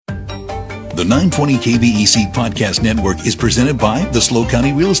The 920 KVEC Podcast Network is presented by the SLO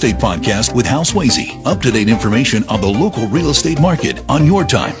County Real Estate Podcast with Hal Swayze. Up-to-date information on the local real estate market on your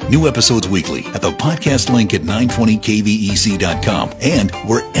time. New episodes weekly at the podcast link at 920kvec.com and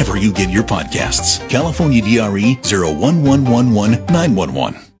wherever you get your podcasts. California DRE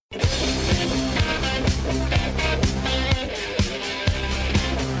 01111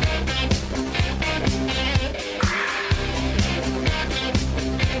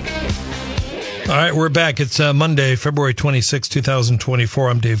 All right, we're back. It's Monday, February 26, 2024.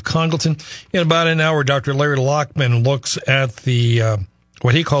 I'm Dave Congleton. In about an hour, Dr. Larry Lockman looks at the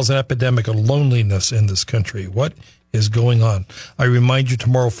what he calls an epidemic of loneliness in this country. What is going on? I remind you,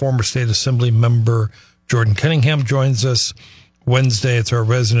 tomorrow, former State Assembly member Jordan Cunningham joins us. Wednesday, it's our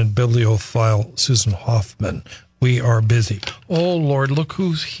resident bibliophile, Susan Hoffman. We are busy. Oh, Lord, look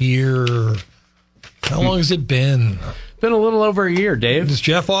who's here. How long has it been? Been a little over a year, Dave. It's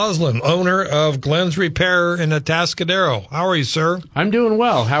Geoff Auslen, owner of Glenn's Repair in Atascadero. How are you, sir? I'm doing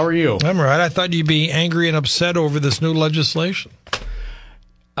well. How are you? I'm all right. I thought you'd be angry and upset over this new legislation.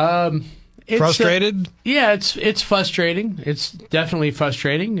 Frustrated? Yeah, it's frustrating. It's definitely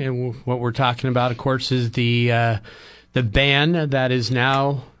frustrating. And what we're talking about, of course, is the ban that is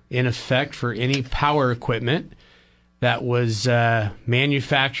now in effect for any power equipment that was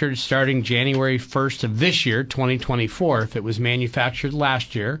manufactured starting January 1st of this year, 2024. If it was manufactured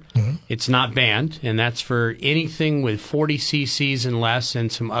last year, It's not banned, and that's for anything with 40 cc's and less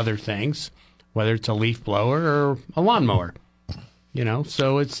and some other things, whether it's a leaf blower or a lawnmower.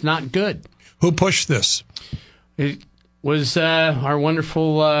 So it's not good. Who pushed this? It was our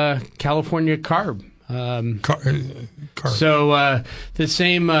wonderful California CARB. CARB. So the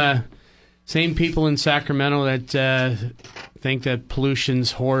same people in Sacramento that think that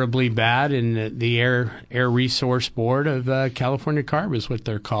pollution's horribly bad, and the Air Resource Board of California CARB is what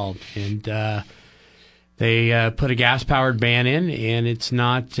they're called. And they put a gas-powered ban in, and it's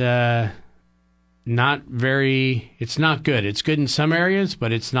not good. It's good in some areas,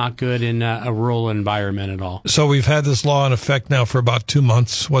 but it's not good in a rural environment at all. So we've had this law in effect now for about 2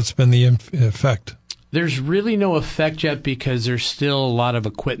 months. What's been the effect? There's really no effect yet because there's still a lot of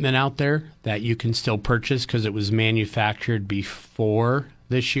equipment out there that you can still purchase because it was manufactured before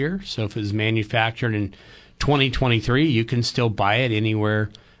this year. So if it was manufactured in 2023, you can still buy it anywhere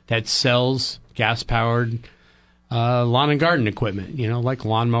that sells gas-powered lawn and garden equipment, like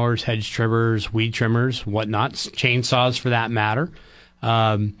lawnmowers, hedge trimmers, weed trimmers, whatnot, chainsaws for that matter.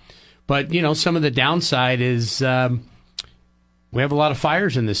 But, some of the downside is we have a lot of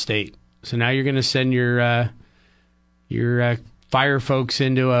fires in this state. So now you're going to send your fire folks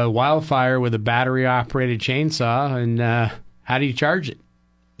into a wildfire with a battery-operated chainsaw, and how do you charge it?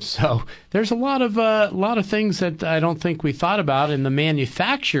 So there's a lot of things that I don't think we thought about, and the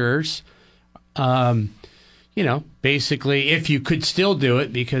manufacturers, basically, if you could still do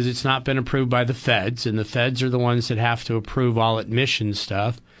it because it's not been approved by the feds, and the feds are the ones that have to approve all emission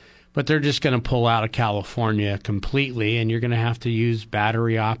stuff. But they're just going to pull out of California completely, and you're going to have to use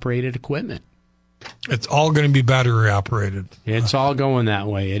battery-operated equipment. It's all going to be battery-operated. It's all going that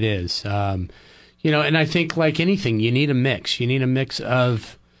way. It is. And I think like anything, you need a mix. You need a mix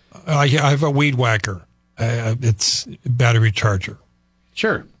of... I have a weed whacker. It's battery charger.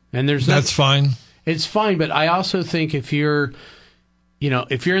 Sure. And that's fine. It's fine, but I also think if you're in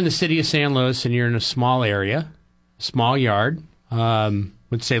the city of San Luis and you're in a small area, small yard...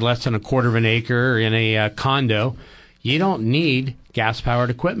 let's say less than a quarter of an acre in a condo, you don't need gas-powered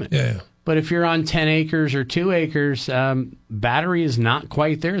equipment. Yeah. But if you're on 10 acres or 2 acres, battery is not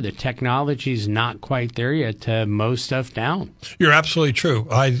quite there. The technology is not quite there yet to mow stuff down. You're absolutely true.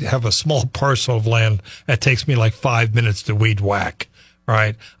 I have a small parcel of land that takes me like 5 minutes to weed whack,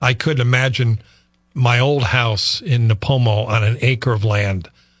 right? I could imagine my old house in Napomo on an acre of land.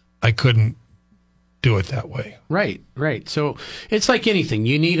 I couldn't do it that way. Right. So it's like anything.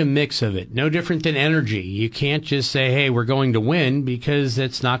 You need a mix of it. No different than energy. You can't just say, hey, we're going to win because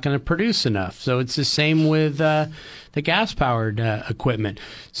it's not going to produce enough. So it's the same with the gas-powered equipment.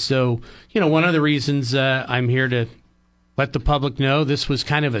 So, one of the reasons I'm here to let the public know this was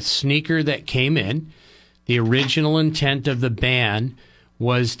kind of a sneaker that came in. The original intent of the ban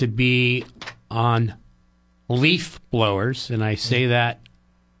was to be on leaf blowers, and I say that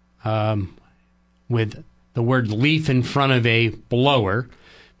with the word leaf in front of a blower,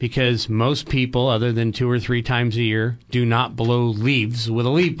 because most people, other than 2 or 3 times a year, do not blow leaves with a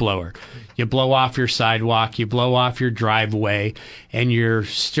leaf blower. You blow off your sidewalk, you blow off your driveway, and you're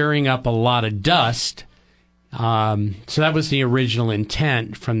stirring up a lot of dust. So that was the original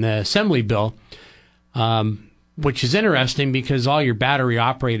intent from the Assembly bill. which is interesting because all your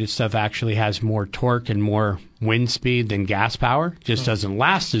battery-operated stuff actually has more torque and more wind speed than gas power. Just doesn't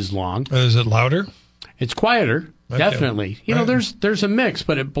last as long. Is it louder? It's quieter, definitely. You know, there's a mix,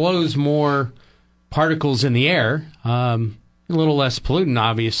 but it blows more particles in the air. A little less pollutant,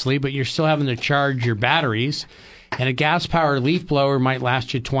 obviously, but you're still having to charge your batteries. And a gas-powered leaf blower might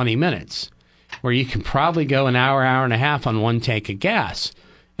last you 20 minutes, where you can probably go an hour, hour and a half on one tank of gas.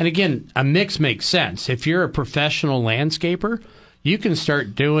 And again, a mix makes sense. If you're a professional landscaper, you can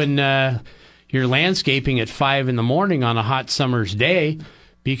start doing your landscaping at 5 in the morning on a hot summer's day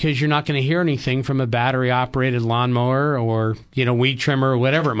because you're not going to hear anything from a battery-operated lawnmower or, weed trimmer or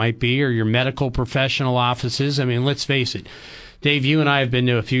whatever it might be, or your medical professional offices. I mean, let's face it. Dave, you and I have been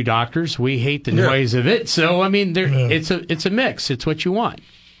to a few doctors. We hate the noise of it. So, I mean, it's a mix. It's what you want.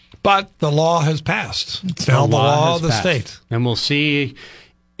 But the law has passed. It's now the law of the state. And we'll see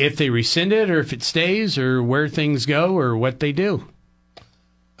if they rescind it or if it stays or where things go or what they do.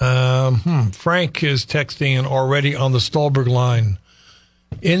 Frank is texting and already on the Stolberg line.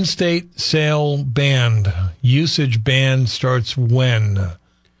 In-state sale banned. Usage ban starts when?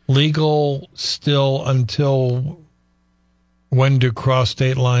 Legal still until when to cross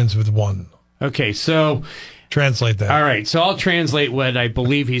state lines with one? Okay, so translate that. All right, so I'll translate what I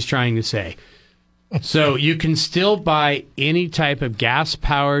believe he's trying to say. So you can still buy any type of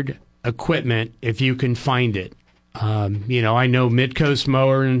gas-powered equipment if you can find it. I know Midcoast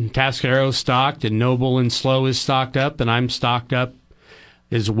Mower and Tascadero stocked, and Noble and Slow is stocked up, and I'm stocked up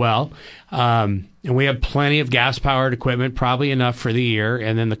as well. And we have plenty of gas-powered equipment, probably enough for the year.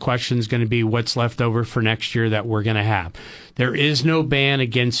 And then the question is going to be what's left over for next year that we're going to have. There is no ban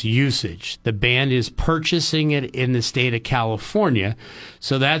against usage. The ban is purchasing it in the state of California.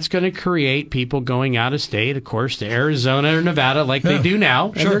 So that's going to create people going out of state, of course, to Arizona or Nevada like they do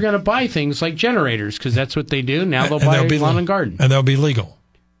now. And they're going to buy things like generators because that's what they do. Now they'll buy lawn and garden. And they'll be legal.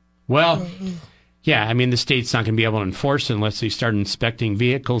 Well, yeah, I mean, the state's not going to be able to enforce it unless they start inspecting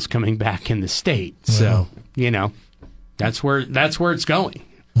vehicles coming back in the state. So, that's where it's going.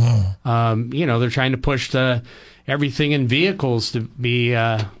 They're trying to push everything in vehicles to be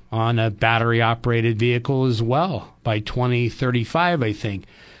on a battery-operated vehicle as well by 2035, I think.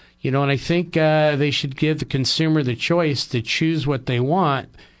 And I think they should give the consumer the choice to choose what they want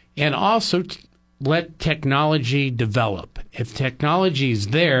and also let technology develop. If technology is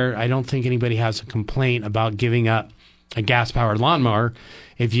there, I don't think anybody has a complaint about giving up a gas-powered lawnmower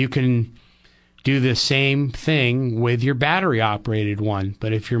if you can do the same thing with your battery-operated one.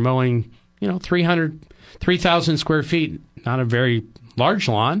 But if you're mowing, 3,000 square feet, not a very large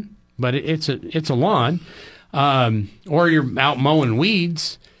lawn, but it's a lawn, or you're out mowing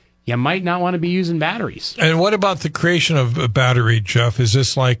weeds, you might not want to be using batteries. And what about the creation of a battery, Geoff? Is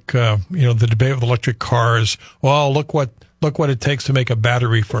this like, the debate with electric cars? Well, look what it takes to make a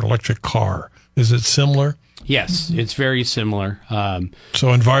battery for an electric car. Is it similar? Yes, it's very similar.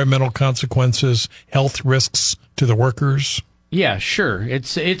 So environmental consequences, health risks to the workers? Yeah, sure.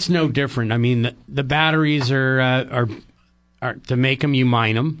 It's no different. I mean, the batteries are to make them, you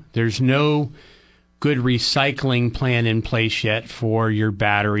mine them. There's no good recycling plan in place yet for your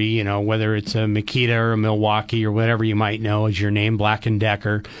battery, whether it's a Makita or a Milwaukee or whatever you might know as your name, Black &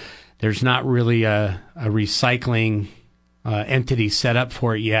 Decker. There's not really a recycling entity set up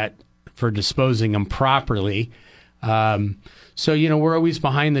for it yet for disposing them properly. So, we're always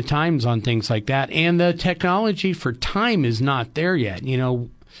behind the times on things like that. And the technology for time is not there yet.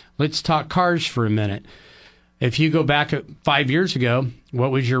 Let's talk cars for a minute. If you go back 5 years ago, what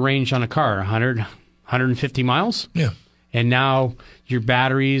was your range on a car? 100, 150 miles? Yeah. And now your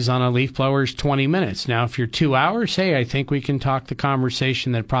battery's on a leaf blower is 20 minutes. Now, if you're 2 hours, hey, I think we can talk the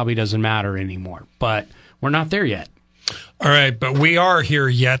conversation that probably doesn't matter anymore. But we're not there yet. All right, but we are here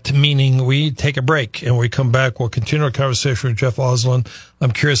yet, meaning we take a break and we come back. We'll continue our conversation with Geoff Auslen.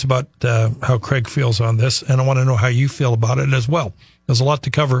 I'm curious about how Craig feels on this, and I want to know how you feel about it as well. There's a lot to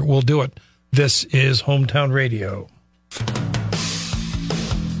cover. We'll do it. This is Hometown Radio.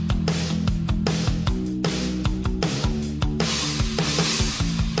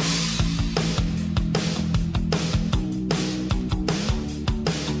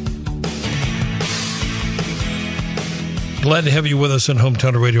 Glad to have you with us in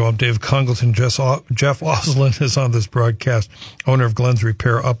Hometown Radio. I'm Dave Congleton. Geoff Auslen is on this broadcast, owner of Glenn's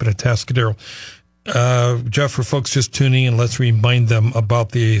Repair up in Atascadero. Geoff, for folks just tuning in, let's remind them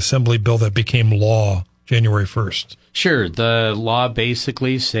about the Assembly bill that became law January 1st. Sure. The law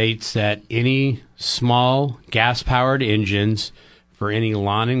basically states that any small gas-powered engines for any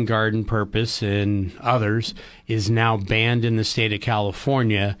lawn and garden purpose and others is now banned in the state of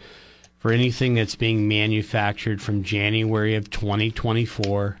California for anything that's being manufactured from January of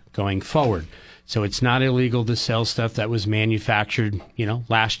 2024 going forward. So it's not illegal to sell stuff that was manufactured,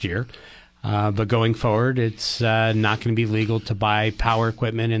 last year. But going forward, it's not going to be legal to buy power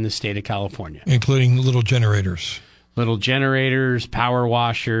equipment in the state of California. Including little generators. Little generators, power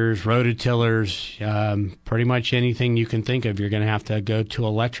washers, rototillers, pretty much anything you can think of, you're going to have to go to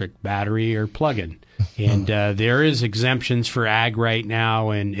electric, battery, or plug-in. And there is exemptions for ag right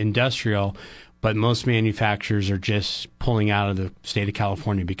now and industrial, but most manufacturers are just pulling out of the state of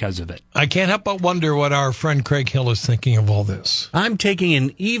California because of it. I can't help but wonder what our friend Craig Hill is thinking of all this. I'm taking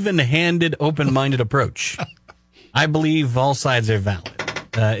an even-handed, open-minded approach. I believe all sides are valid,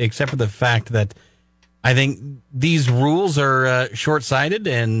 except for the fact that I think these rules are short-sighted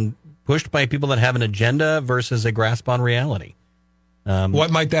and pushed by people that have an agenda versus a grasp on reality.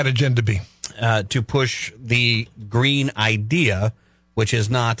 What might that agenda be? To push the green idea, which is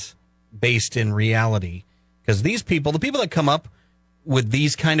not based in reality. Because these people, the people that come up with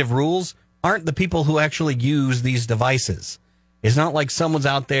these kind of rules, aren't the people who actually use these devices. It's not like someone's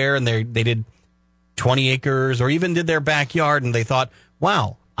out there and they did 20 acres or even did their backyard and they thought,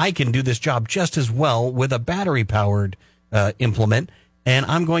 wow, I can do this job just as well with a battery-powered implement, and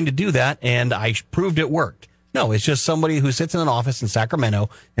I'm going to do that, and I proved it worked. No, it's just somebody who sits in an office in Sacramento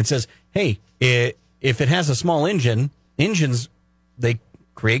and says, hey, if it has a small engines, they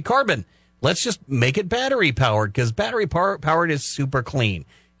create carbon. Let's just make it battery-powered, because battery-powered is super clean.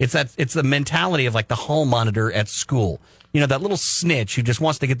 It's the mentality of like the hall monitor at school. That little snitch who just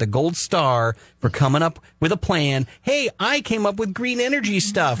wants to get the gold star for coming up with a plan. Hey, I came up with green energy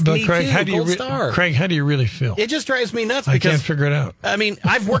stuff. But Me Craig, too, star. Craig, how do you really feel? It just drives me nuts. I can't figure it out. I mean,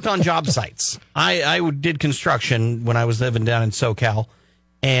 I've worked on job sites. I did construction when I was living down in SoCal,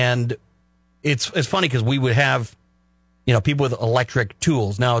 and it's funny because we would have, people with electric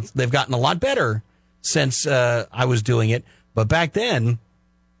tools. Now they've gotten a lot better since I was doing it, but back then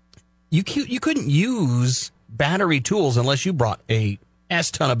you couldn't use battery tools unless you brought a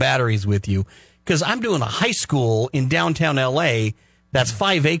ton of batteries with you. Because I'm doing a high school in downtown LA that's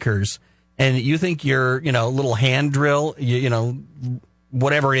 5 acres, and you think your little hand drill,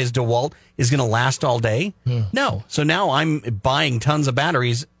 whatever it is, DeWalt, is going to last all day? Yeah. No. So now I'm buying tons of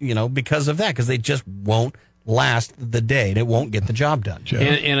batteries, because of that, because they just won't last the day and it won't get the job done.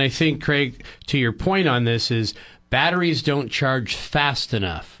 And I think, Craig, to your point on this is batteries don't charge fast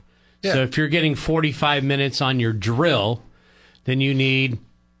enough. Yeah. So if you're getting 45 minutes on your drill, then you need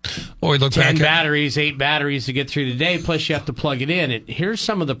 10 batteries, 8 batteries to get through the day, plus you have to plug it in. And here's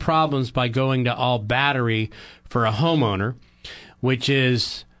some of the problems by going to all battery for a homeowner, which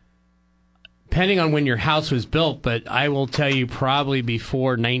is, depending on when your house was built, but I will tell you probably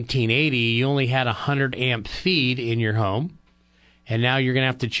before 1980, you only had 100 amp feed in your home. And now you're going to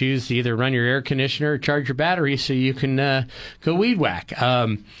have to choose to either run your air conditioner or charge your battery so you can go weed whack.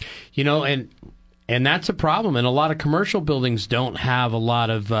 And that's a problem. And a lot of commercial buildings don't have a lot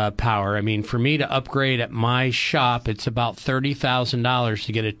of power. I mean, for me to upgrade at my shop, it's about $30,000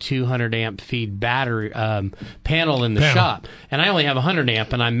 to get a 200 amp feed battery panel in the shop. And I only have 100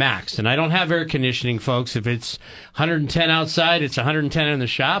 amp and I'm maxed. And I don't have air conditioning, folks. If it's 110 outside, it's 110 in the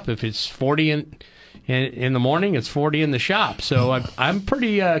shop. If it's 40 in the morning, it's 40 in the shop. So I'm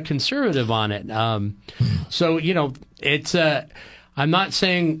pretty conservative on it. It's I'm not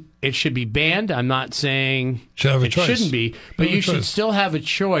saying it should be banned. I'm not saying it shouldn't be, but you should still have a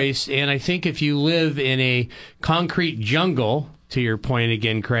choice. And I think if you live in a concrete jungle, to your point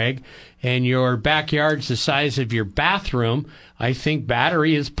again, Craig, and your backyard's the size of your bathroom, I think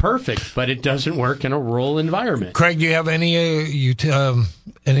battery is perfect, but it doesn't work in a rural environment. Craig, do you have any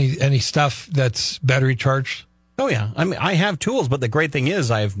stuff that's battery charged? Oh yeah, I mean I have tools, but the great thing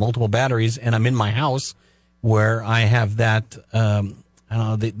is I have multiple batteries, and I'm in my house where I have that.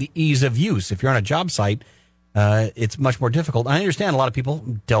 The ease of use. If you're on a job site, it's much more difficult. I understand a lot of people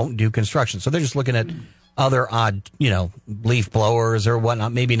don't do construction, so they're just looking at other odd, leaf blowers or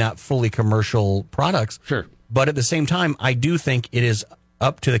whatnot, maybe not fully commercial products. Sure. But at the same time, I do think it is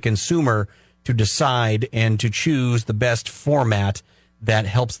up to the consumer to decide and to choose the best format that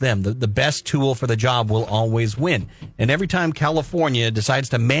helps them. The best tool for the job will always win. And every time California decides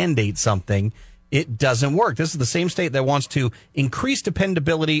to mandate something, it doesn't work. This is the same state that wants to increase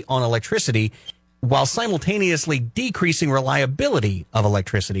dependability on electricity while simultaneously decreasing reliability of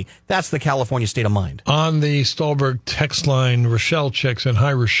electricity. That's the California state of mind. On the Stolberg text line, Rochelle checks in.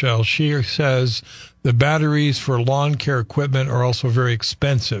 Hi, Rochelle. She says the batteries for lawn care equipment are also very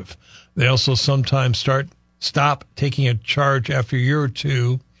expensive. They also sometimes stop taking a charge after a year or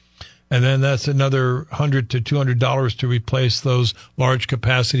two. And then that's another $100 to $200 to replace those large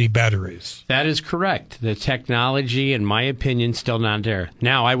capacity batteries. That is correct. The technology, in my opinion, still not there.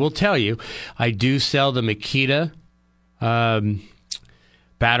 Now, I will tell you, I do sell the Makita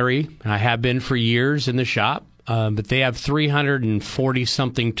battery. I have been for years in the shop, but they have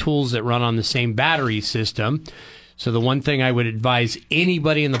 340-something tools that run on the same battery system. So the one thing I would advise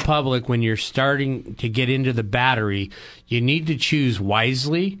anybody in the public when you're starting to get into the battery, you need to choose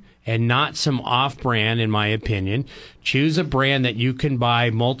wisely and not some off-brand, in my opinion. Choose a brand that you can buy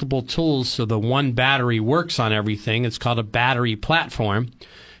multiple tools so the one battery works on everything. It's called a battery platform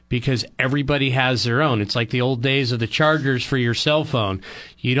because everybody has their own. It's like the old days of the chargers for your cell phone.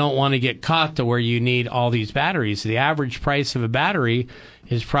 You don't want to get caught to where you need all these batteries. The average price of a battery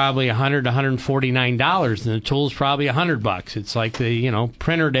is probably $100 to $149, and the tool's probably $100. It's like the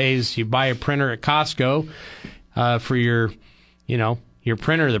printer days. You buy a printer at Costco for your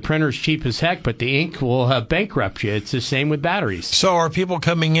printer. The printer's cheap as heck, but the ink will bankrupt you. It's the same with batteries. So are people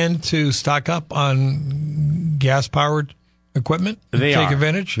coming in to stock up on gas-powered equipment? They take are.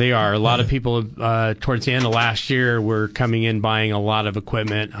 advantage? They are. A lot of people towards the end of last year were coming in buying a lot of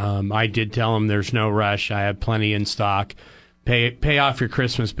equipment. I did tell them there's no rush. I have plenty in stock. Pay off your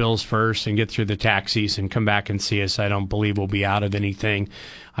Christmas bills first and get through the tax season. Come back and see us. I don't believe we'll be out of anything.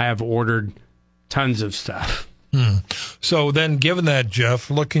 I have ordered tons of stuff. So then, given that, Geoff,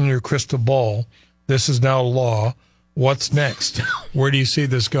 look in your crystal ball. This is now law. What's next? Where do you see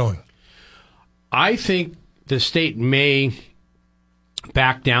this going? I think the state may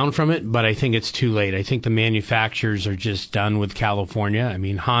back down from it, but I think it's too late. I think the manufacturers are just done with California. I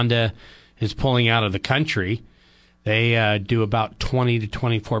mean, Honda is pulling out of the country. They do about 20 to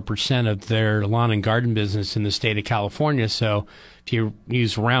 24% of their lawn and garden business in the state of California. So if you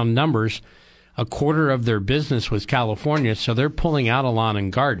use round numbers, a quarter of their business was California, so they're pulling out of lawn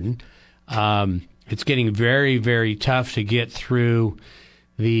and garden. It's getting very, very tough to get through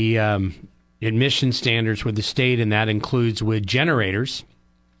the emission standards with the state, and that includes with generators.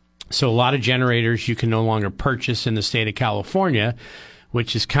 So a lot of generators you can no longer purchase in the state of California,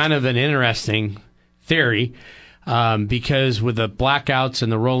 which is kind of an interesting theory because with the blackouts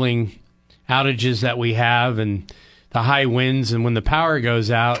and the rolling outages that we have and the high winds, and when the power goes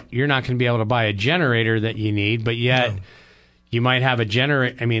out, you're not going to be able to buy a generator that you need, but yet you might have a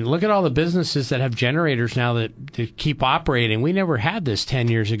generator. I mean, look at all the businesses that have generators now that keep operating. We never had this 10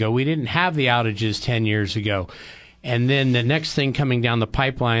 years ago. We didn't have the outages 10 years ago. And then the next thing coming down the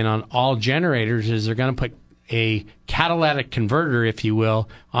pipeline on all generators is they're going to put a catalytic converter, if you will,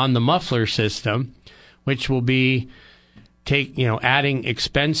 on the muffler system, which will be adding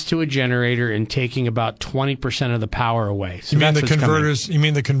expense to a generator and taking about 20% of the power away. So you mean the converters? You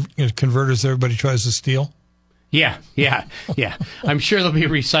mean the converters everybody tries to steal? Yeah. I'm sure there'll be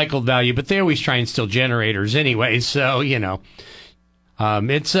recycled value, but they always try and steal generators anyway. So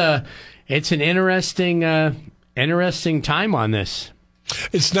it's an interesting time on this.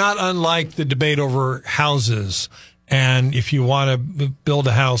 It's not unlike the debate over houses. And if you want to build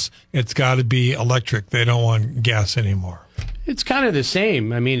a house, it's got to be electric. They don't want gas anymore. It's kind of the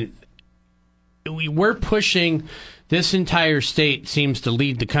same. I mean, we're pushing. This entire state seems to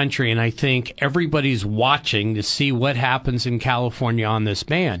lead the country, and I think everybody's watching to see what happens in California on this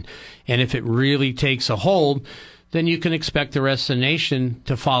ban. And if it really takes a hold, then you can expect the rest of the nation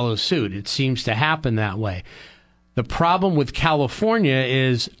to follow suit. It seems to happen that way. The problem with California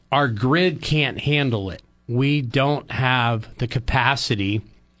is our grid can't handle it. We don't have the capacity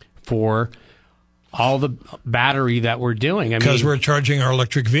for all the battery that we're doing. Because we're charging our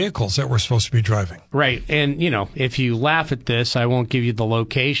electric vehicles that we're supposed to be driving. Right. And, if you laugh at this, I won't give you the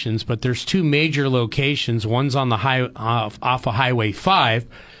locations, but there's two major locations. One's on the off of Highway 5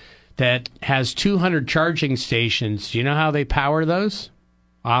 that has 200 charging stations. Do you know how they power those?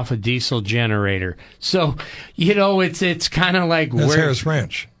 Off a diesel generator. So, it's kind of like... That's Harris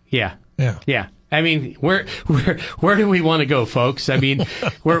Ranch. Yeah. I mean, where do we want to go, folks? I mean,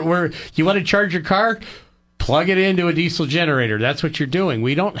 you want to charge your car? Plug it into a diesel generator. That's what you're doing.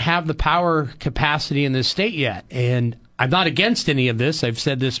 We don't have the power capacity in this state yet. And I'm not against any of this. I've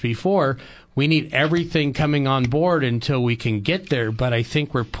said this before. We need everything coming on board until we can get there. But I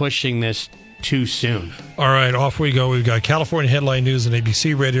think we're pushing this too soon. All right, off we go. We've got California Headline News and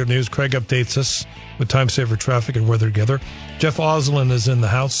ABC Radio News. Craig updates us with time saver traffic and weather together. Geoff Auslen is in the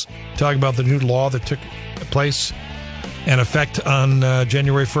house talking about the new law that took place and effect on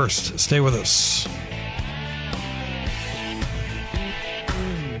January 1st. Stay with us.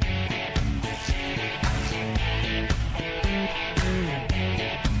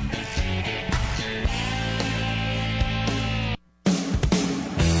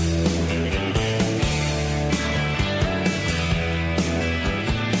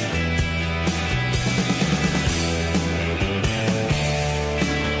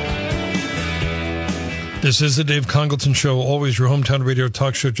 This is the Dave Congleton Show, always your hometown radio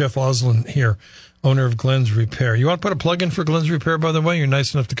talk show. Geoff Auslen here, owner of Glenn's Repair. You want to put a plug in for Glenn's Repair, by the way? You're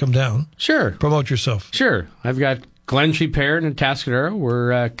nice enough to come down. Sure. Promote yourself. Sure. I've got Glenn's Repair in Atascadero.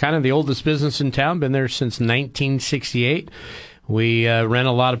 We're kind of the oldest business in town, been there since 1968. We rent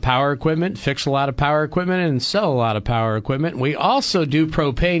a lot of power equipment, fix a lot of power equipment, and sell a lot of power equipment. We also do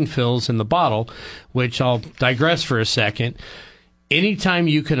propane fills in the bottle, which I'll digress for a second. Anytime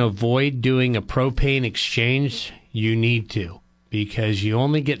you can avoid doing a propane exchange, you need to, because you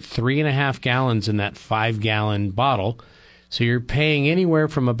only get 3.5 gallons in that 5-gallon bottle. So you're paying anywhere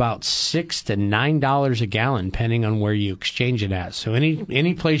from about $6 to $9 a gallon, depending on where you exchange it at. So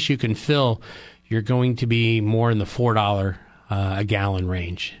any place you can fill, you're going to be more in the $4 a gallon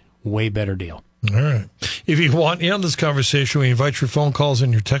range. Way better deal. All right. If you want in on this conversation, we invite your phone calls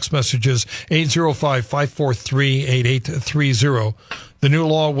and your text messages, 805-543-8830. The new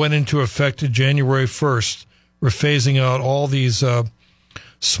law went into effect January 1st. We're phasing out all these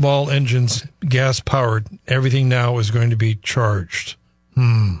small engines, gas-powered. Everything now is going to be charged.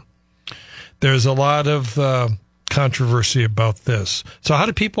 There's a lot of controversy about this. So how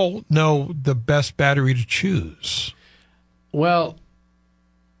do people know the best battery to choose? Well,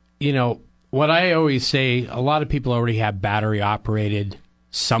 you know, what I always say, a lot of people already have battery-operated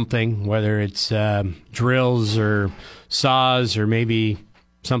something, whether it's drills or saws or maybe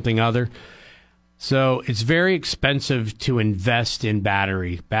something other. So it's very expensive to invest in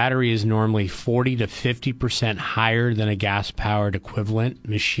battery. Battery is normally 40 to 50% higher than a gas-powered equivalent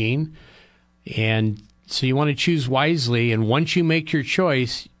machine. And so you want to choose wisely. And once you make your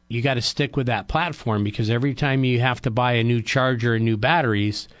choice, you got to stick with that platform, because every time you have to buy a new charger and new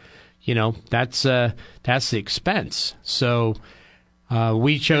batteries, you know, that's the expense. So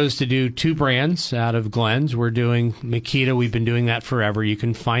we chose to do 2 brands out of Glenn's. We're doing Makita. We've been doing that forever. You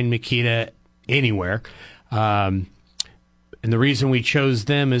can find Makita anywhere. And the reason we chose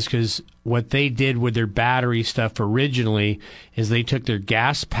them is because what they did with their battery stuff originally is they took their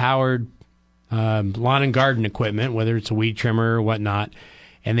gas-powered lawn and garden equipment, whether it's a weed trimmer or whatnot,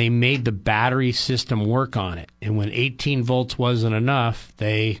 and they made the battery system work on it. And when 18 volts wasn't enough,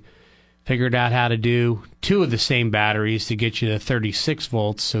 they figured out how to do 2 of the same batteries to get you to 36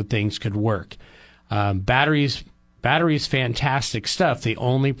 volts so things could work. Batteries, fantastic stuff. The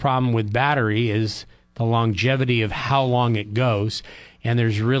only problem with battery is the longevity of how long it goes, and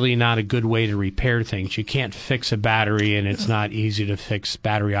there's really not a good way to repair things. You can't fix a battery, and it's not easy to fix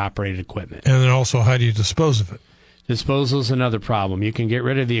battery-operated equipment. And then also, how do you dispose of it? Disposal is another problem. You can get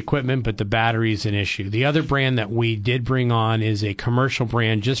rid of the equipment, but the battery is an issue. The other brand that we did bring on is a commercial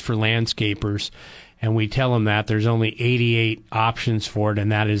brand just for landscapers, and we tell them that there's only 88 options for it, and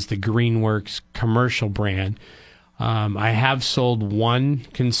that is the Greenworks commercial brand. I have sold 1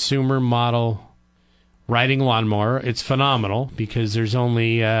 consumer model riding lawnmower. It's phenomenal because there's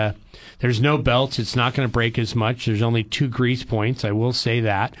only there's no belts. It's not going to break as much. There's only 2 grease points. I will say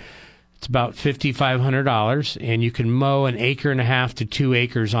that. It's about $5,500, and you can mow 1.5 acres to 2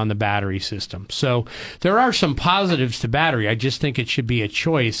 acres on the battery system. So there are some positives to battery. I just think it should be a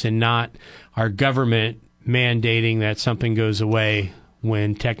choice and not our government mandating that something goes away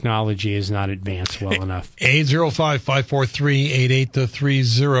when technology is not advanced well enough.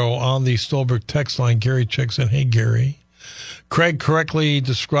 805-543-8830 on the Stolberg text line. Gary checks in. Hey, Gary. Craig correctly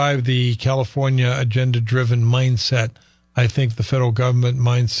described the California agenda-driven mindset. I think the federal government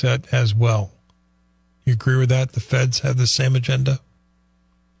mindset as well. You agree with that? The feds have the same agenda?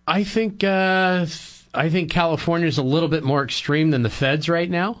 I think California is a little bit more extreme than the feds right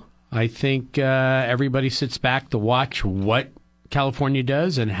now. I think everybody sits back to watch what California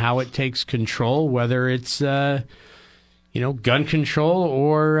does and how it takes control, whether it's gun control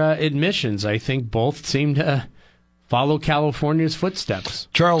or admissions. I think both seem to follow California's footsteps.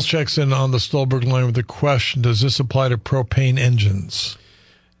 Charles checks in on the Stolberg line with a question. Does this apply to propane engines?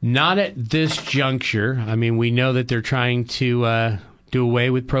 Not at this juncture. I mean, we know that they're trying to do away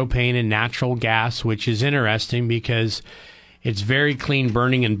with propane and natural gas, which is interesting because it's very clean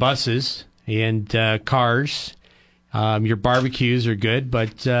burning in buses and cars. Your barbecues are good,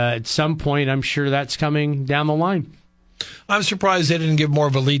 but at some point, I'm sure that's coming down the line. I'm surprised they didn't give more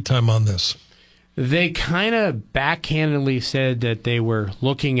of a lead time on this. They kind of backhandedly said that they were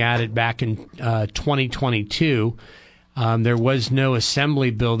looking at it back in 2022. There was no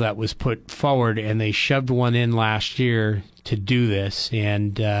assembly bill that was put forward, and they shoved one in last year to do this.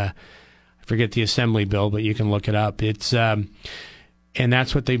 And I forget the assembly bill, but you can look it up. It's and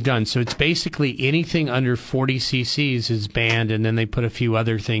that's what they've done. So it's basically anything under 40 cc's is banned, and then they put a few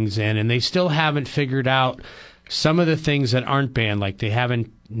other things in. And they still haven't figured out some of the things that aren't banned, like they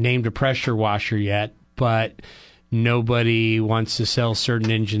haven't named a pressure washer yet, but nobody wants to sell certain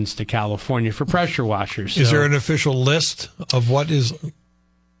engines to California for pressure washers. Is there an official list of what is?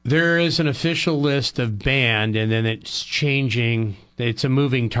 There is an official list of banned, and then it's changing. It's a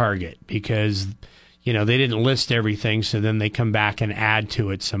moving target because, they didn't list everything, so then they come back and add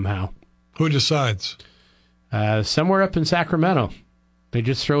to it somehow. Who decides? Somewhere up in Sacramento. They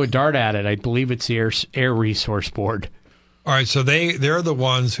just throw a dart at it. I believe it's the Air Resource Board. All right, so they're the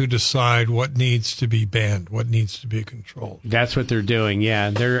ones who decide what needs to be banned, what needs to be controlled. That's what they're doing.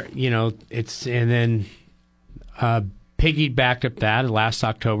 Yeah, it's and then piggybacked up that last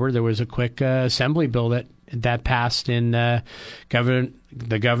October. There was a quick assembly bill that passed, and the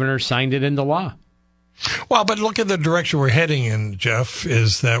governor signed it into law. Well, but look at the direction we're heading in, Geoff.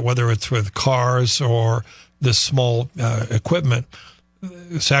 Is that whether it's with cars or this small equipment?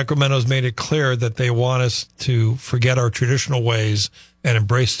 Sacramento's made it clear that they want us to forget our traditional ways and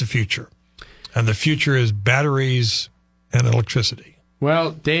embrace the future. And the future is batteries and electricity.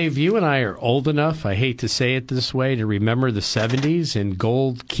 Well, Dave, you and I are old enough, I hate to say it this way, to remember the 70s and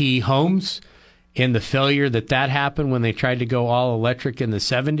Gold Key homes and the failure that happened when they tried to go all electric in the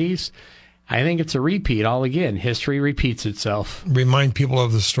 70s. I think it's a repeat all again. History repeats itself. Remind people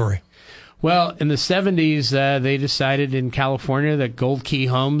of the story. Well, in the 70s, they decided in California that Gold Key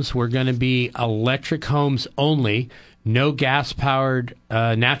homes were going to be electric homes only, no gas-powered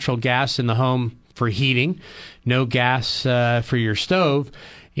natural gas in the home for heating, no gas for your stove,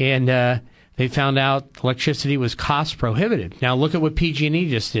 and they found out electricity was cost prohibitive. Now, look at what PG&E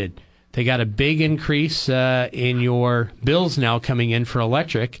just did. They got a big increase in your bills now coming in for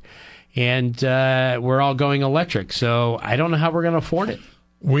electric, and we're all going electric. So I don't know how we're going to afford it.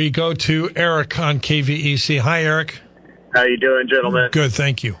 We go to Eric on KVEC. Hi, Eric. How you doing, gentlemen? Good,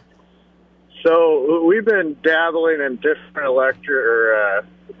 thank you. So we've been dabbling in different electric or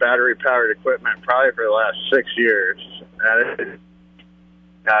battery-powered equipment probably for the last 6 years. And it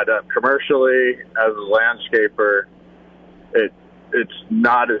add up commercially as a landscaper. It's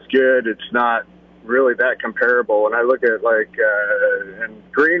not as good. It's not really that comparable. When I look at and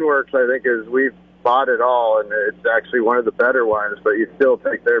Greenworks, I think we've bought it all, and it's actually one of the better ones, but you still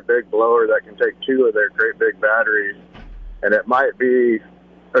take their big blower that can take two of their great big batteries, and it might be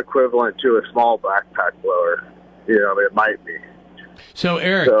equivalent to a small backpack blower. It might be. So,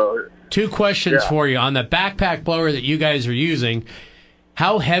 Eric, two questions for you. On the backpack blower that you guys are using,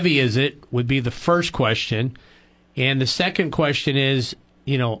 how heavy is it would be the first question. And the second question is,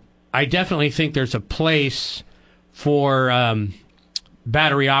 I definitely think there's a place for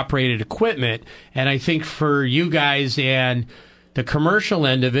battery-operated equipment, and I think for you guys and the commercial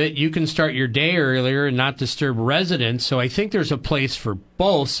end of it, you can start your day earlier and not disturb residents, so I think there's a place for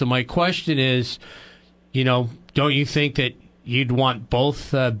both. So my question is, don't you think that you'd want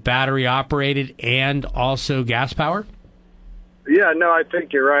both battery-operated and also gas-powered? Yeah, no, I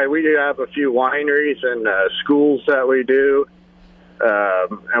think you're right. We do have a few wineries and schools that we do.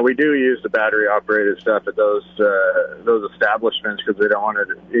 And we do use the battery-operated stuff at those establishments because they don't want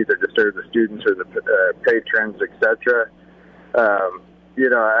to either disturb the students or the patrons, etc.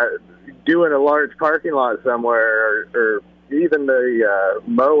 Doing a large parking lot somewhere, or even the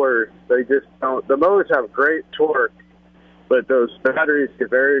mowers, they just don't. The mowers have great torque, but those batteries get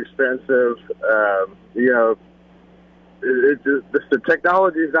very expensive. The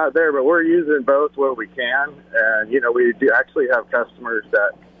technology is not there, but we're using both where we can. And, we do actually have customers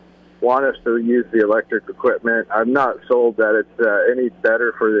that want us to use the electric equipment. I'm not sold that it's any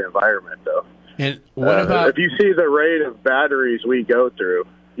better for the environment, though. And what about... If you see the rate of batteries we go through,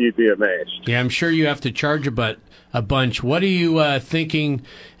 you'd be amazed. Yeah, I'm sure you have to charge a bunch. What are you thinking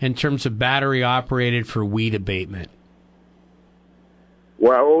in terms of battery-operated for weed abatement?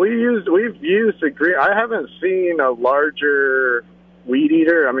 Well, we've used a green. I haven't seen a larger weed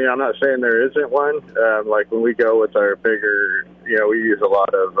eater. I mean, I'm not saying there isn't one. Like when we go with our bigger, we use a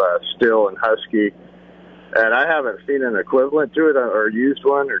lot of Still and Husky, and I haven't seen an equivalent to it or used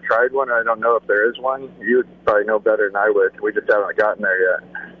one or tried one. I don't know if there is one. You would probably know better than I would. We just haven't gotten there yet.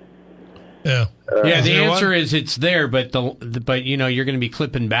 Yeah. The answer is it's there, but you're going to be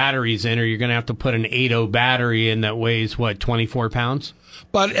clipping batteries in, or you're going to have to put an 8.0 battery in that weighs 24 pounds.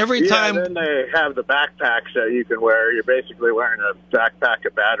 But every time... Yeah, then they have the backpacks that you can wear. You're basically wearing a backpack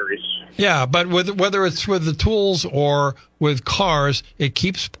of batteries. Yeah, but whether it's with the tools or with cars, it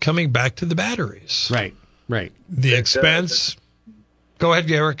keeps coming back to the batteries. Right. The expense... Go ahead,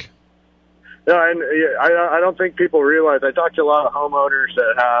 Eric. No, and I don't think people realize. I talk to a lot of homeowners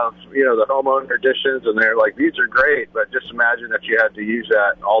that have, the homeowner editions, and they're like, these are great, but just imagine if you had to use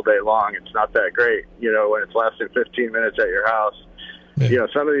that all day long. It's not that great, when it's lasting 15 minutes at your house.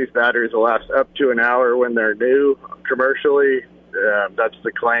 some of these batteries will last up to an hour when they're new commercially. That's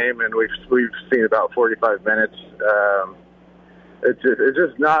the claim, and we've seen about 45 minutes. It's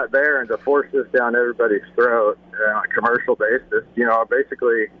just not there, and to force this down everybody's throat on a commercial basis,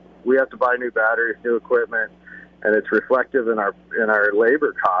 basically we have to buy new batteries, new equipment, and it's reflective in our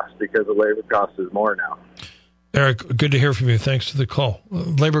labor costs because the labor cost is more now. Eric, good to hear from you. Thanks for the call.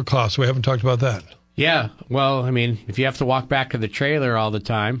 Labor costs, we haven't talked about that. Yeah, well, I mean, if you have to walk back to the trailer all the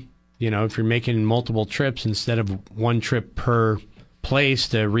time, if you're making multiple trips instead of one trip per place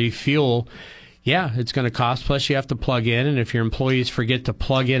to refuel, yeah, it's going to cost. Plus, you have to plug in, and if your employees forget to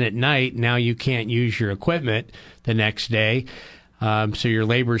plug in at night, now you can't use your equipment the next day. So your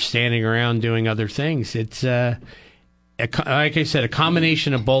labor's standing around doing other things. It's, like I said, a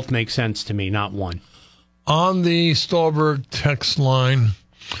combination of both makes sense to me, not one. On the Stolberg text line,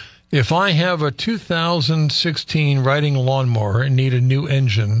 if I have a 2016 riding lawnmower and need a new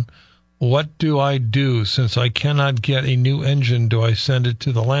engine, what do I do? Since I cannot get a new engine, do I send it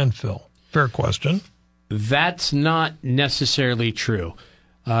to the landfill? Fair question. That's not necessarily true.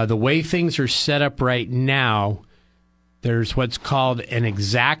 The way things are set up right now, there's what's called an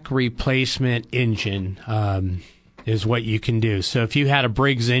exact replacement engine, is what you can do. So if you had a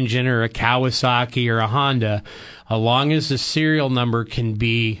Briggs engine or a Kawasaki or a Honda, as long as the serial number can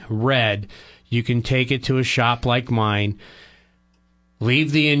be read, you can take it to a shop like mine,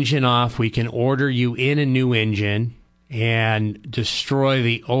 leave the engine off, we can order you in a new engine and destroy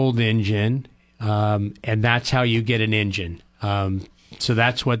the old engine, and that's how you get an engine. So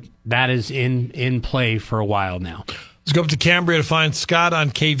that is in play for a while now. Let's go up to Cambria to find Scott on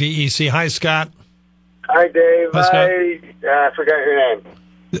KVEC. Hi, Scott. Hi, Dave. Hi, Scott. I forgot your name.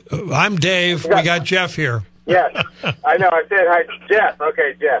 I'm Dave. We got Jeff here. Yes, I know. I said hi, Jeff.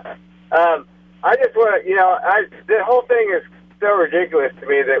 Okay, Jeff. I just want to, the whole thing is so ridiculous to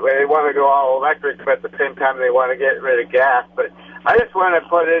me that they want to go all electric, but at the same time they want to get rid of gas. But I just want to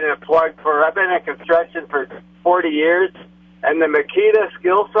put in a plug I've been in construction for 40 years, and the Makita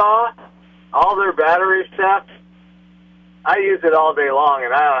skill saw, all their battery stuff, I use it all day long,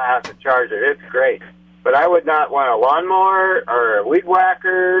 and I don't have to charge it. It's great. But I would not want a lawnmower or a weed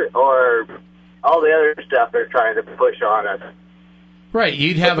whacker or all the other stuff they're trying to push on us. Right,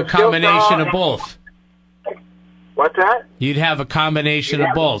 you'd have a combination of both. What's that? You'd have a combination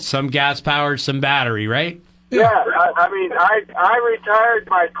of both, some gas-powered, some battery, right? Yeah, I retired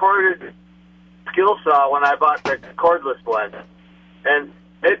my corded skill saw when I bought the cordless one, and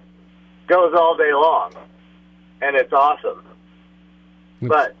it goes all day long, and it's awesome.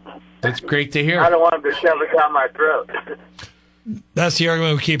 But that's great to hear. I don't want them to shove it down my throat. That's the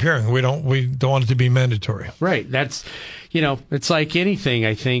argument we keep hearing. We don't want it to be mandatory. Right. That's, it's like anything.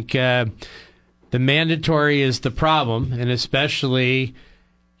 I think the mandatory is the problem, and especially,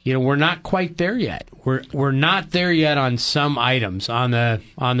 we're not quite there yet. We're not there yet on some items. On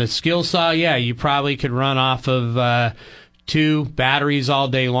the skill saw, yeah, you probably could run off of 2 batteries all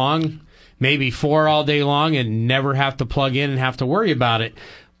day long, maybe 4 all day long, and never have to plug in and have to worry about it.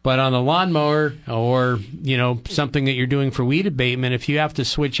 But on a lawnmower or, something that you're doing for weed abatement, if you have to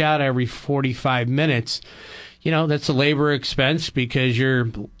switch out every 45 minutes, that's a labor expense because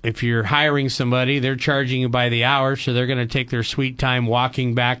if you're hiring somebody, they're charging you by the hour, so they're going to take their sweet time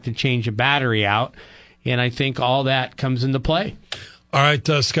walking back to change a battery out. And I think all that comes into play. All right,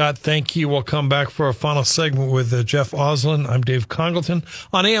 Scott, thank you. We'll come back for a final segment with Geoff Auslen. I'm Dave Congleton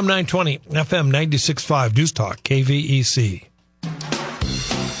on AM 920, FM 96.5 News Talk, KVEC.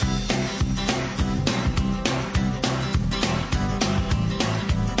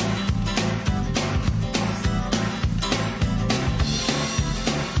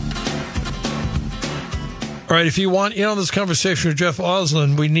 All right, if you want in on this conversation with Geoff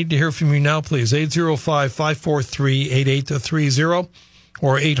Auslen, we need to hear from you now, please. 805-543-8830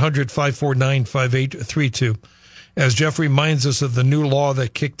 or 800-549-5832. As Jeff reminds us of the new law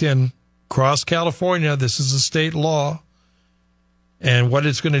that kicked in across California, this is a state law, and what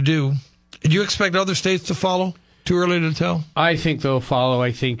it's going to do. Do you expect other states to follow? Too early to tell? I think they'll follow.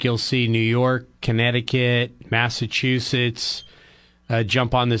 I think you'll see New York, Connecticut, Massachusetts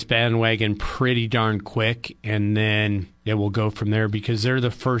jump on this bandwagon pretty darn quick, and then it will go from there because they're the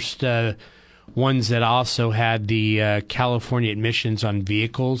first ones that also had the California admissions on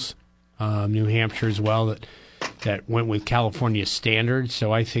vehicles. New Hampshire as well that went with California standards,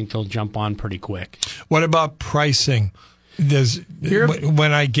 so I think they'll jump on pretty quick. What about pricing?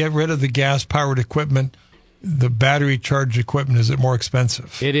 When I get rid of the gas-powered equipment, the battery-charged equipment, is it more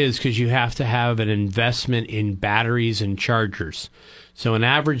expensive? It is because you have to have an investment in batteries and chargers. So an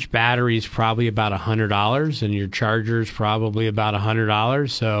average battery is probably about $100, and your charger is probably about $100.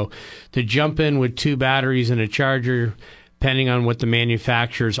 So to jump in with 2 batteries and a charger, depending on what the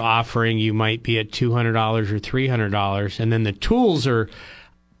manufacturer's offering, you might be at $200 or $300. And then the tools are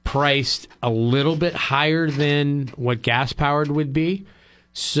priced a little bit higher than what gas-powered would be.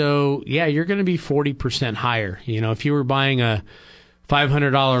 So, yeah, you're going to be 40% higher. You know, if you were buying a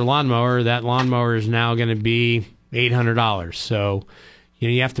 $500 lawnmower, that lawnmower is now going to be $800. So, you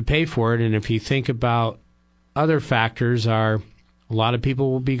know, you have to pay for it. And if you think about other factors, a lot of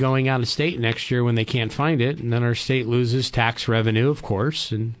people will be going out of state next year when they can't find it. And then our state loses tax revenue, of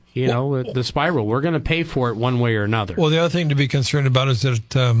course. And, you know, the spiral. We're going to pay for it one way or another. Well, the other thing to be concerned about is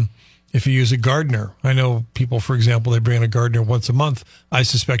that if you use a gardener, I know people, for example, they bring in a gardener once a month. I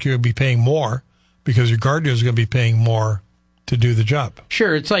suspect you're going to be paying more because your gardener is going to be paying more to do the job.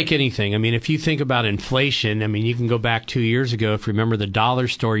 Sure, it's like anything. I mean, if you think about inflation, I mean, you can go back 2 years ago. If you remember, the dollar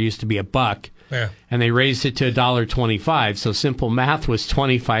store used to be $1. Yeah. And they raised it to $1.25. So simple math was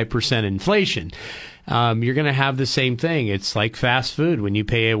 25% inflation. You're going to have the same thing. It's like fast food. When you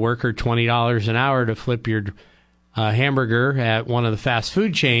pay a worker $20 an hour to flip your hamburger at one of the fast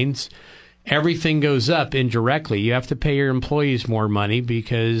food chains, everything goes up indirectly. You have to pay your employees more money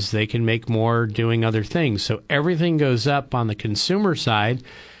because they can make more doing other things. So everything goes up on the consumer side,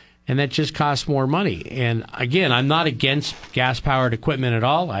 and that just costs more money. And again, I'm not against gas-powered equipment at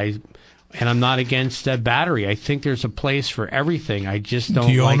all. And I'm not against a battery. I think there's a place for everything. I just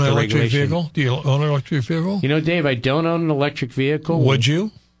don't like the regulation. Do you own an electric vehicle? You know, Dave, I don't own an electric vehicle. Would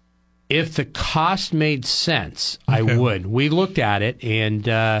you? If the cost made sense, Okay. I would. We looked at it,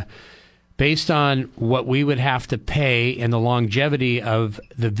 and based on what we would have to pay and the longevity of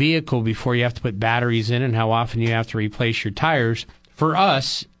the vehicle before you have to put batteries in and how often you have to replace your tires, for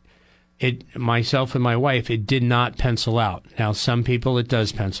us, myself and my wife, it did not pencil out. Now, some people it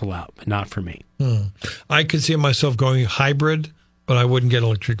does pencil out, but not for me. I could see myself going hybrid, but I wouldn't get an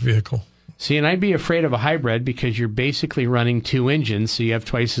electric vehicle. See, and I'd be afraid of a hybrid because you're basically running 2 engines, so you have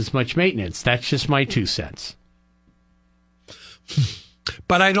twice as much maintenance. That's just my 2 cents.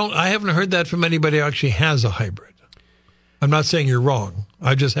 But I haven't heard that from anybody who actually has a hybrid. I'm not saying you're wrong.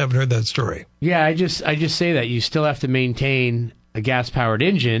 I just haven't heard that story. Yeah, I just say that you still have to maintain a gas-powered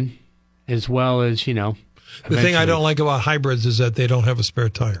engine as well as, you know. The thing I don't like about hybrids is that they don't have a spare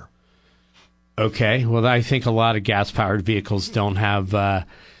tire. Okay, well, I think a lot of gas-powered vehicles don't have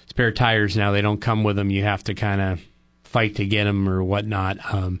spare tires now. They don't come with them. You have to kind of fight to get them or whatnot.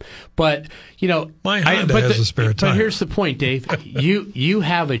 But, you know. My Honda has a spare tire. But here's the point, Dave. You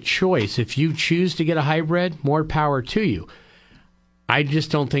have a choice. If you choose to get a hybrid, more power to you. I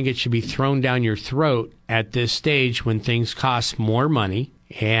just don't think it should be thrown down your throat at this stage when things cost more money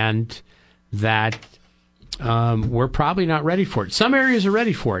and that we're probably not ready for it. Some areas are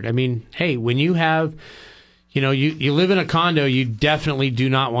ready for it. I mean, hey, when you have, you know, you live in a condo, you definitely do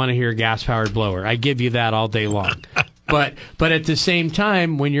not want to hear a gas-powered blower. I give you that all day long. But at the same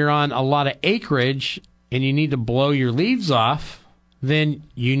time, when you're on a lot of acreage and you need to blow your leaves off, then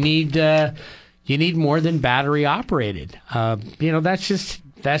you need more than battery operated. You know, that's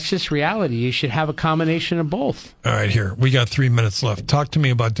just reality. You should have a combination of both. All right, here. We got 3 minutes left. Talk to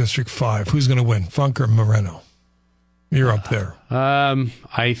me about District 5. Who's going to win, Funk or Moreno? You're up there.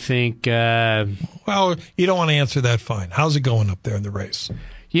 I think... well, you don't want to answer that, fine. How's it going up there in the race?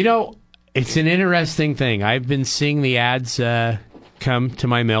 You know, it's an interesting thing. I've been seeing the ads come to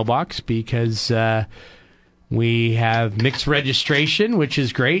my mailbox because we have mixed registration, which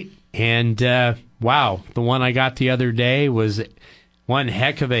is great. And, wow, the one I got the other day was one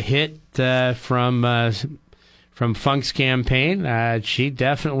heck of a hit from Funk's campaign. She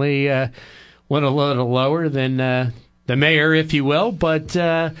definitely went a little lower than the mayor, if you will. But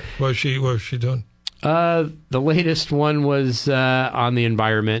what was she doing? The latest one was on the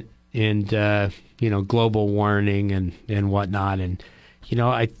environment and you know, global warming and whatnot. And you know,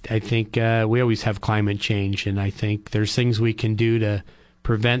 I think we always have climate change, and I think there's things we can do to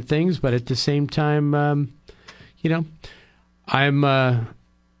prevent things, but at the same time, you know, I'll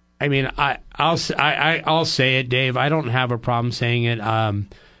say it, Dave. I don't have a problem saying it.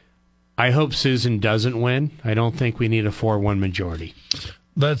 I hope Susan doesn't win. I don't think we need a 4-1 majority.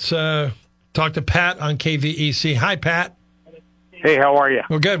 Let's talk to Pat on KVEC. Hi, Pat. Hey, how are you?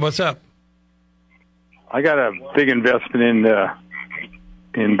 Well, good. What's up? I got a big investment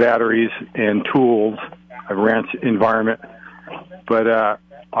in batteries and tools, a ranch environment. But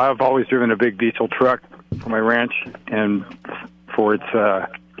I've always driven a big diesel truck for my ranch and for its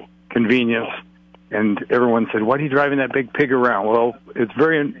convenience. And everyone said, "Why are you driving that big pig around?" Well, it's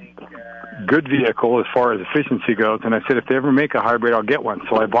very good vehicle as far as efficiency goes. And I said, if they ever make a hybrid, I'll get one.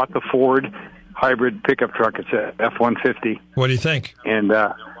 So I bought the Ford hybrid pickup truck. It's a F-150. What do you think? And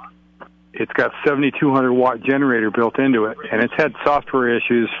it's got 7,200 watt generator built into it, and it's had software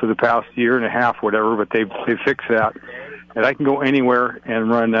issues for the past year and a half, whatever. But they fixed that, and I can go anywhere and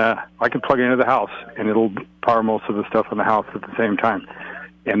run. I can plug it into the house, and it'll power most of the stuff in the house at the same time.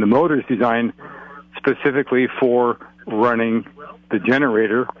 And the motor is designed specifically for running the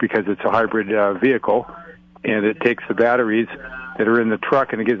generator because it's a hybrid vehicle, and it takes the batteries that are in the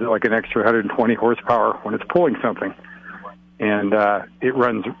truck and it gives it like an extra 120 horsepower when it's pulling something. And it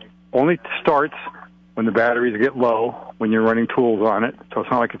only starts when the batteries get low when you're running tools on it, so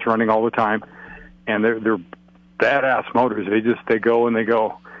it's not like it's running all the time. And they're badass motors. They go and they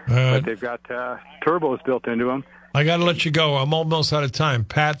go. But they've got turbos built into them. I got to let you go. I'm almost out of time.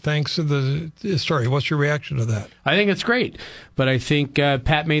 Pat, thanks for the story. What's your reaction to that? I think it's great, but I think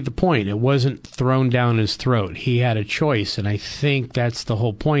Pat made the point. It wasn't thrown down his throat. He had a choice, and I think that's the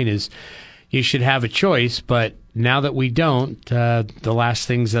whole point is you should have a choice, but now that we don't, the last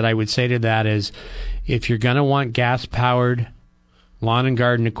things that I would say to that is if you're going to want gas-powered lawn and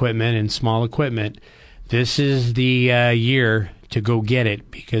garden equipment and small equipment, this is the year to go get it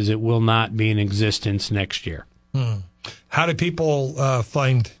because it will not be in existence next year. How do people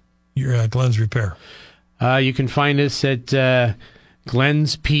find your Glenn's Repair? You can find us at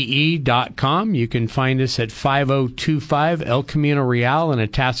glenspe.com. You can find us at 5025 El Camino Real in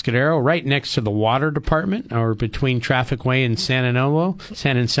Atascadero, right next to the water department, or between Traffic Way and San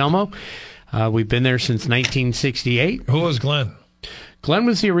Anselmo. We've been there since 1968. Who was Glenn? Glenn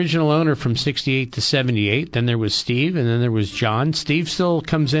was the original owner from 68 to 78. Then there was Steve, and then there was John. Steve still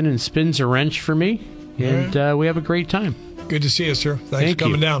comes in and spins a wrench for me, and we have a great time. Good to see you, sir. Thanks for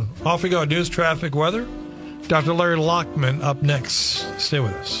coming down. Off we go. News, traffic, weather. Dr. Larry Lockman up next. Stay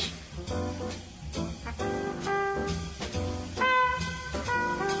with us.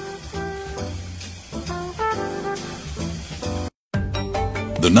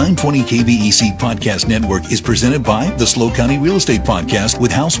 The 920 KVEC Podcast Network is presented by the SLO County Real Estate Podcast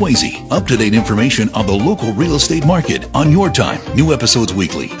with Hal Swayze. Up-to-date information on the local real estate market on your time. New episodes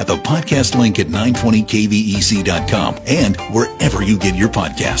weekly at the podcast link at 920kvec.com and wherever you get your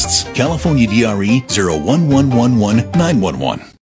podcasts. California DRE 01111 911.